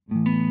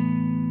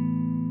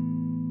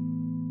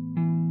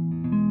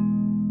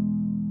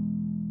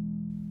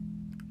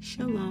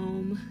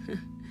Shalom.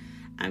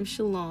 I'm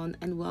Shellon,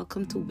 and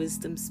welcome to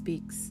Wisdom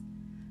Speaks.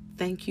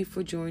 Thank you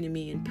for joining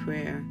me in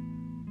prayer.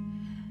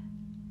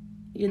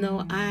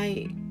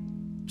 I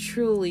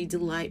truly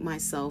delight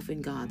myself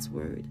in God's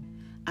Word.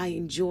 I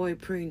enjoy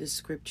praying the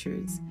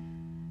Scriptures.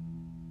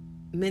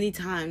 Many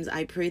times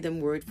I pray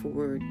them word for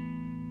word.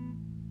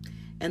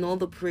 And all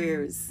the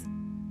prayers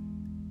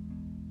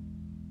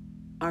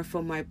are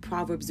from my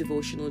Proverbs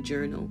Devotional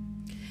Journal.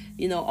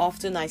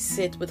 Often I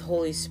sit with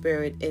Holy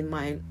Spirit in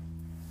my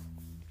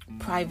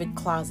private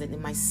closet, in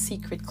my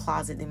secret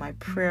closet, in my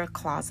prayer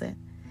closet.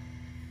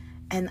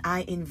 And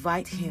I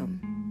invite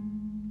Him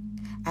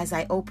as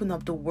I open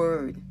up the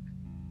Word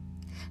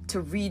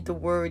to read the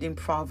Word in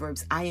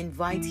Proverbs. I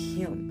invite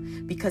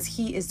Him because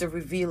He is the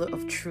revealer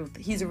of truth.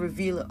 He's a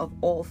revealer of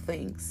all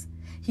things.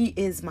 He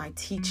is my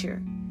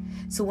teacher.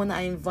 So when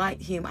I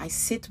invite Him, I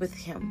sit with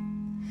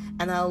Him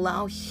and I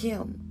allow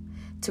Him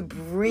to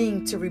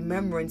bring to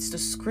remembrance the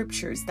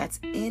scriptures that's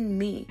in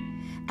me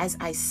as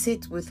I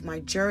sit with my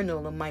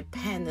journal and my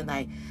pen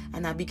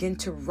and I begin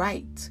to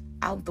write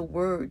out the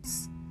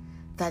words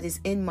that is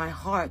in my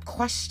heart,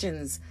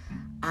 questions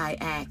I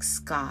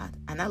ask God.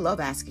 And I love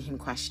asking Him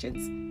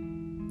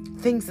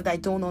questions, things that I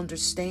don't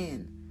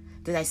understand,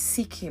 that I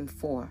seek Him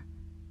for.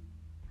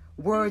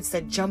 Words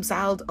that jumps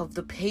out of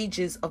the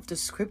pages of the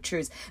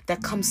scriptures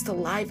that comes to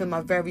life in my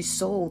very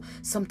soul.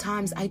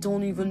 Sometimes I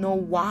don't even know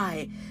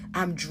why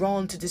I'm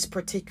drawn to this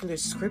particular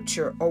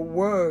scripture or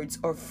words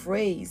or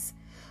phrase.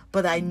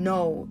 But I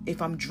know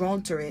if I'm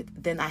drawn to it,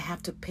 then I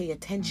have to pay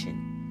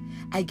attention.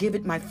 I give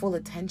it my full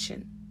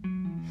attention.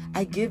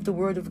 I give the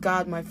Word of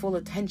God my full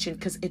attention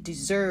because it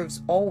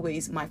deserves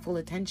always my full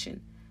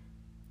attention.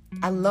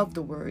 I love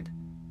the Word.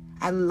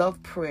 I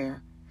love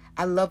prayer.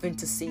 I love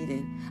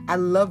interceding. I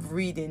love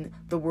reading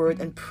the Word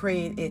and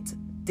praying it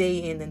day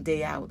in and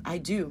day out. I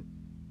do.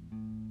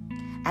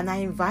 And I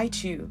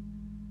invite you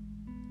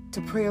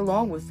to pray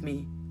along with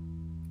me.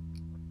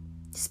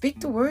 Speak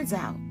the words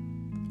out.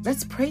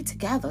 Let's pray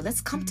together.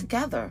 Let's come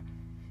together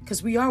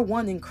because we are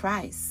one in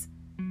Christ.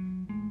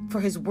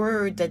 For His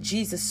Word that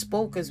Jesus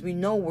spoke, as we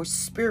know, were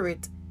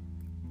spirit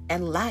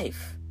and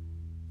life.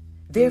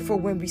 Therefore,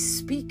 when we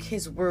speak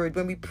His Word,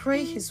 when we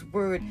pray His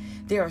Word,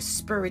 there are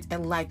spirit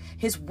and life.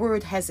 His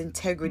Word has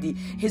integrity.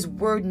 His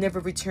Word never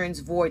returns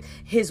void.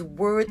 His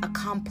Word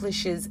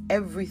accomplishes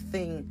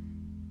everything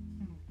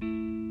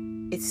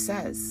it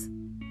says.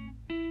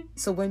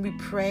 So when we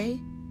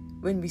pray,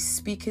 when we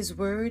speak His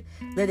Word,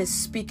 let us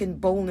speak in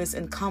boldness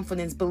and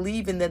confidence,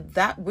 believing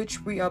that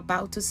which we are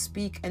about to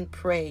speak and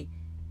pray,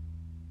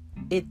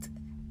 it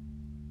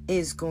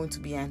is going to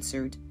be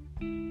answered.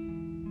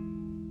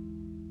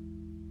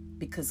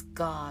 Because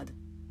God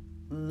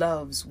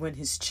loves when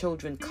His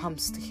children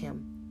comes to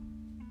Him.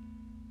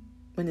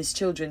 When His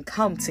children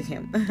come to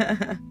Him.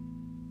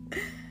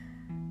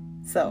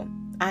 So,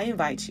 I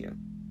invite you.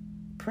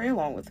 Pray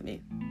along with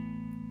me.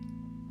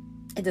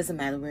 It doesn't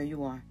matter where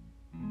you are.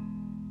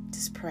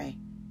 Just pray.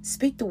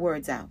 Speak the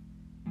words out.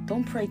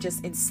 Don't pray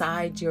just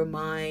inside your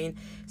mind.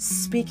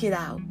 Speak it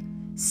out.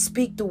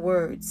 Speak the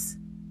words.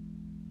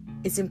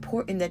 It's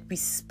important that we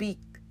speak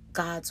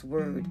God's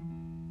Word.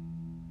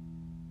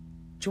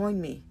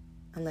 Join me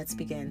and let's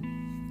begin.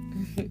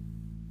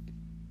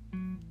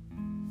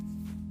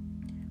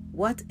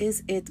 What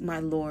is it, my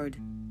Lord,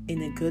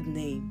 in a good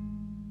name?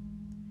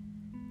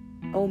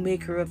 O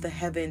Maker of the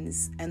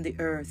heavens and the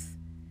earth,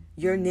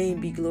 your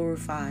name be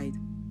glorified.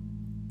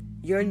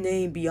 Your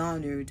name be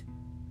honored.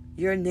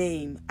 Your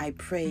name I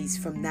praise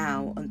from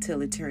now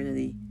until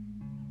eternity.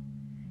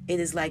 It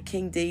is like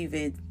King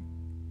David,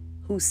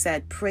 who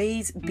said,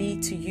 "Praise be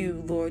to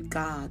you, Lord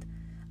God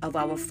of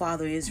our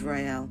father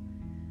Israel,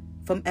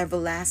 from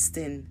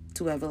everlasting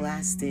to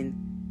everlasting.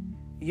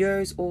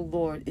 Yours, O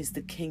Lord, is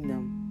the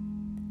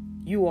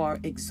kingdom. You are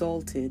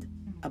exalted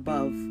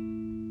above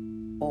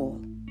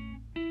all."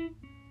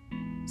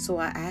 So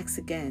I ask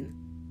again,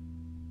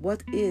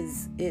 what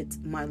is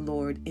it, my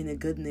Lord, in a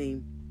good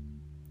name?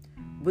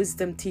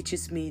 Wisdom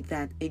teaches me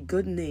that a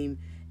good name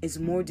is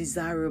more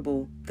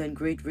desirable than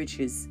great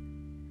riches.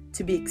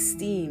 To be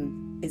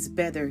esteemed is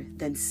better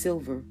than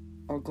silver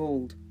or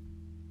gold.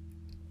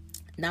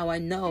 Now I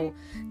know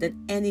that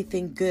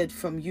anything good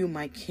from you,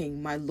 my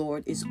King, my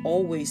Lord, is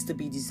always to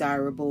be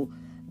desirable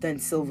than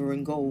silver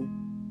and gold.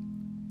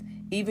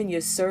 Even your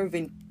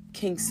servant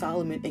King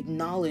Solomon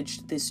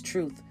acknowledged this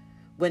truth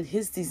when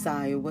his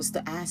desire was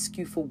to ask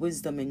you for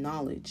wisdom and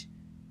knowledge.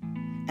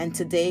 And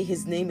today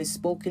his name is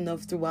spoken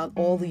of throughout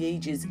all the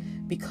ages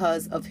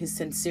because of his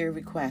sincere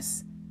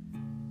requests,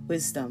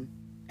 wisdom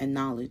and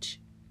knowledge.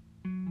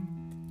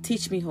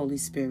 Teach me, Holy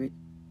Spirit.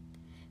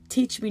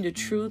 Teach me the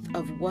truth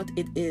of what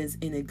it is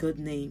in a good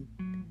name,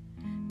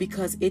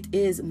 because it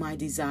is my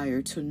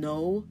desire to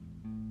know,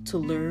 to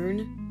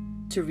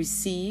learn, to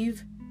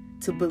receive,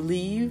 to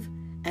believe,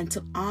 and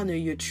to honor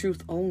your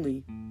truth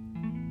only.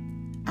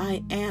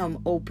 I am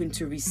open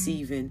to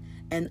receiving,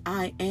 and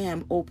I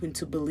am open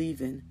to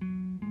believing.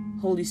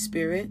 Holy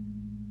Spirit,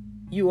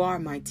 you are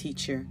my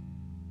teacher,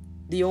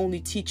 the only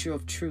teacher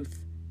of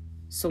truth.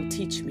 So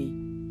teach me.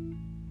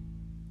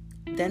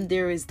 Then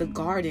there is the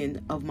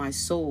garden of my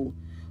soul.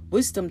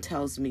 Wisdom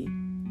tells me,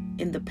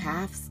 in the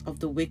paths of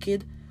the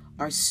wicked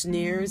are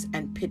snares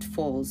and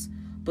pitfalls,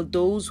 but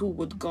those who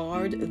would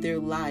guard their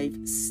life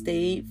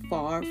stay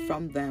far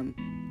from them.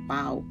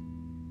 Wow.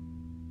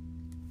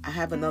 I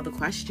have another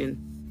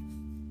question.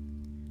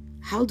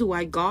 How do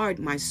I guard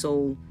my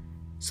soul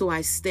so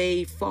I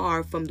stay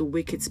far from the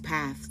wicked's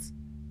paths?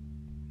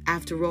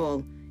 After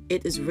all,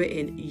 it is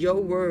written,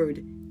 your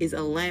word is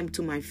a lamp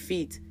to my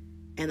feet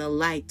and a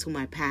light to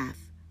my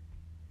path.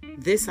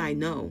 This I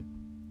know.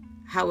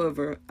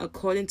 However,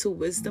 according to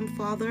wisdom,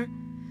 Father,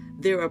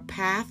 there are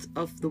paths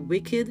of the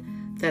wicked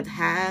that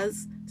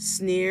has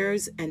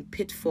snares and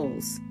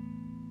pitfalls.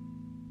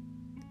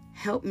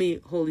 Help me,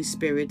 Holy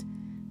Spirit,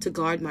 to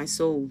guard my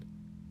soul.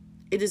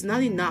 It is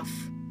not enough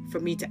for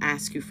me to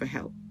ask you for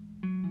help.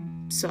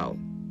 So,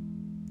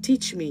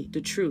 teach me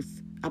the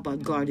truth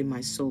about guarding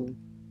my soul.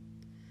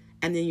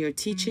 And in your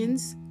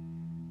teachings,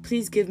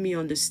 please give me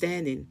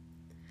understanding,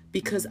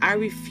 because I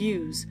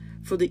refuse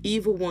for the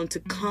evil one to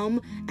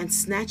come and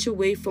snatch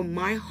away from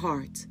my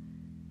heart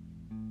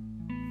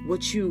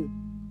what you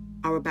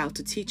are about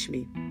to teach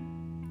me.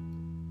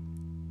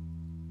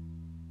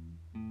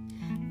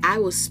 I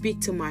will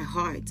speak to my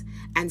heart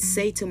and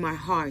say to my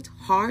heart,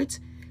 Heart,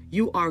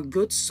 you are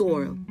good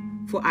soil,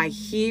 for I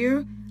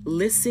hear,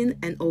 listen,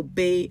 and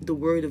obey the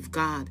word of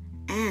God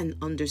and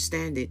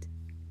understand it.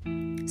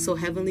 So,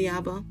 Heavenly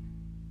Abba,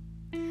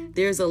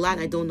 there's a lot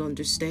I don't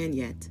understand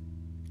yet.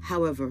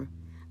 However,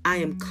 I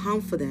am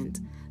confident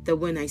that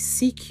when I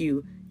seek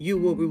you, you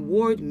will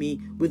reward me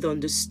with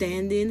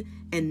understanding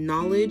and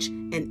knowledge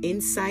and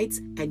insights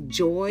and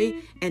joy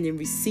and in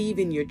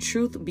receiving your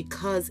truth,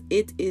 because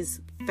it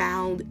is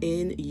found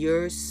in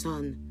your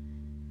Son.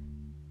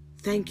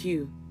 Thank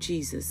you,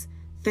 Jesus.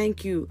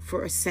 Thank you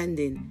for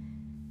ascending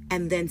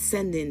and then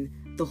sending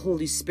the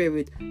Holy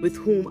Spirit with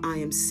whom I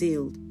am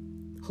sealed.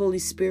 Holy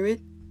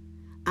Spirit,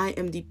 I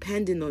am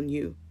dependent on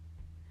you,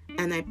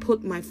 and I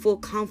put my full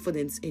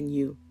confidence in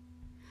you.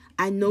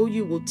 I know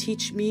you will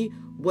teach me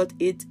what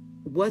it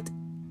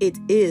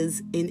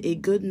is in a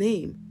good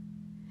name,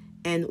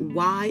 and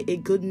why a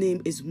good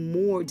name is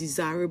more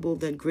desirable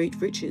than great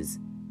riches.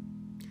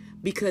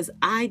 Because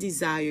I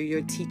desire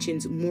your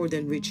teachings more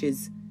than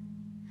riches.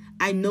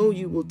 I know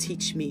you will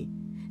teach me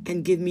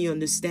and give me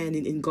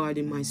understanding in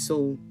guarding my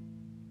soul.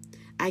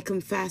 I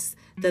confess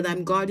that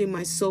I'm guarding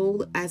my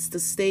soul as to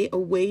stay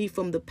away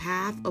from the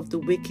path of the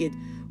wicked,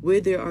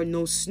 where there are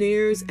no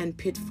snares and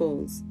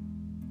pitfalls.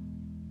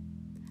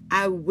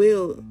 I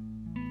will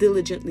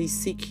diligently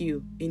seek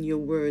you in your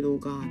word, O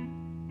God.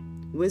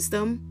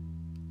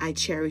 Wisdom, I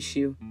cherish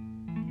you.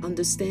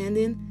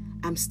 Understanding,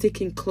 I'm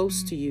sticking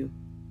close to you.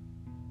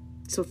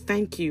 So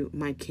thank you,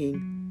 my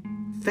King.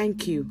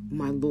 Thank you,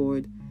 my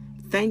Lord.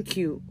 Thank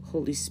you,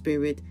 Holy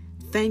Spirit.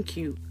 Thank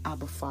you,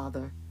 Abba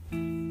Father.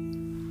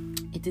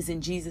 It is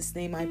in Jesus'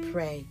 name I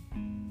pray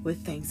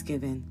with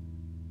thanksgiving.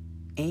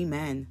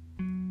 Amen.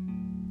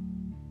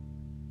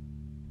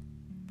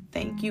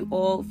 Thank you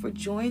all for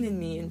joining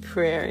me in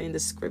prayer in the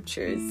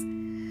scriptures.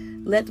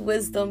 Let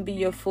wisdom be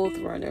your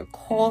forerunner.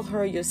 Call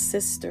her your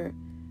sister.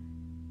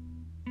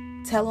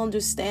 Tell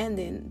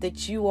understanding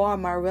that you are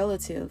my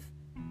relative.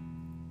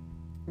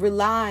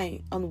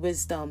 Rely on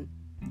wisdom.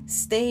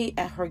 Stay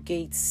at her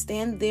gates.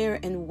 Stand there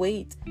and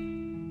wait.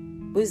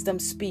 Wisdom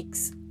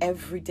speaks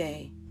every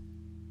day.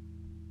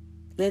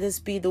 Let us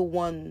be the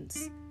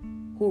ones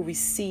who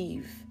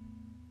receive,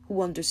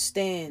 who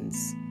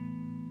understands,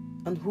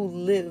 and who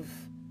live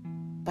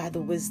by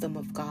the wisdom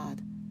of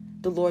God.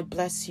 The Lord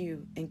bless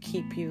you and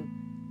keep you.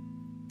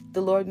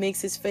 The Lord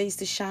makes his face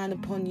to shine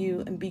upon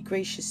you and be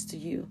gracious to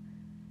you.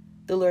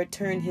 The Lord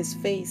turn his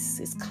face,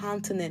 his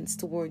countenance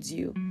towards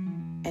you,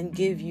 and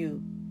give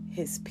you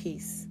his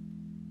peace.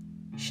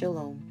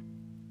 Shalom.